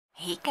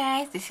Hey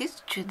guys, this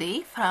is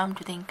Judy from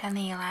Judinka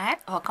Nail Art.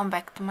 Welcome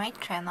back to my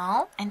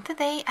channel, and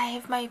today I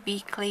have my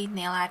weekly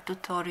nail art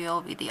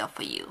tutorial video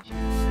for you.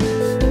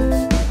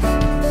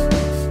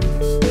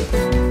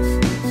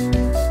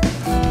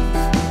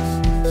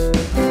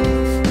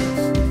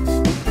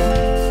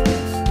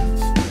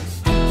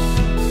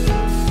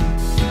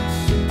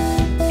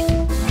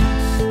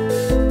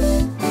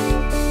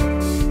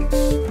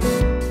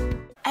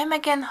 I'm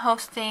again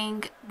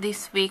hosting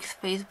this week's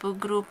Facebook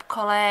group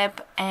Collab,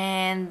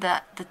 and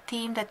the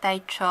theme that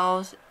I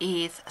chose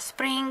is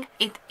spring.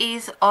 It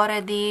is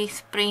already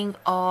spring,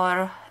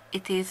 or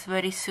it is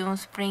very soon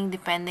spring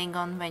depending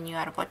on when you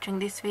are watching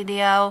this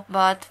video,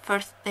 but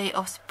first day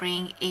of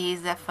spring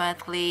is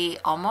definitely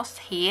almost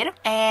here,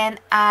 and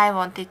I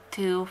wanted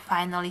to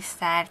finally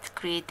start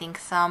creating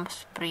some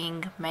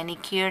spring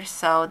manicures,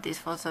 so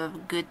this was a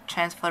good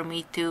chance for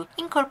me to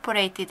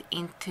incorporate it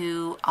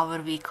into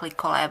our weekly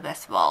collab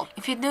as well.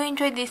 If you do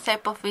enjoy this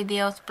type of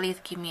videos, please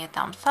give me a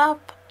thumbs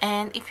up.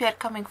 And if you are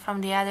coming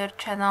from the other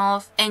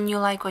channels and you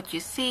like what you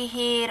see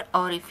here,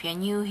 or if you're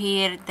new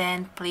here,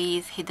 then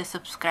please hit the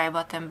subscribe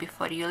button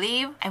before you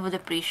leave. I would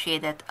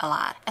appreciate that a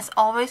lot. As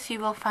always,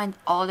 you will find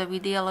all the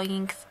video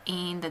links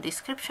in the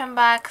description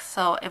box,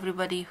 so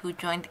everybody who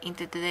joined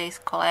into today's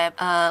collab,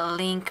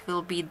 link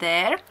will be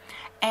there.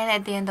 And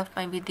at the end of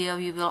my video,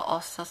 you will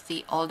also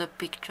see all the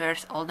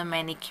pictures, all the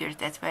manicures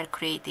that were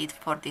created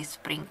for this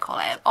spring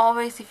collab.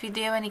 Always, if you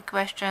do have any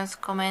questions,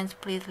 comments,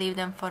 please leave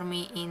them for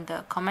me in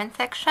the comment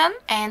section.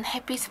 And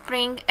happy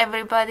spring,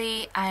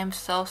 everybody! I am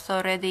so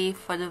ready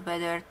for the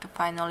weather to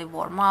finally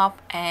warm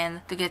up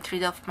and to get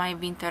rid of my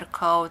winter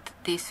coat.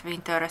 This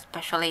winter,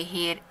 especially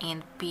here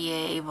in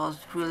PA, was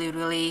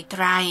really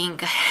trying.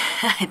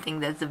 I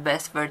think that's the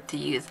best word to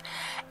use.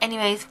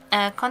 Anyways,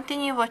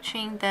 continue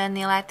watching the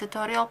nail art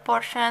tutorial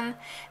portion.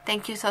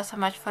 Thank you so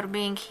much for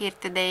being here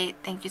today.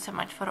 Thank you so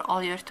much for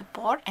all your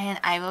support, and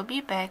I will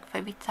be back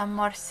with some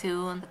more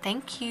soon.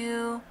 Thank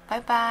you. Bye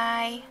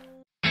bye.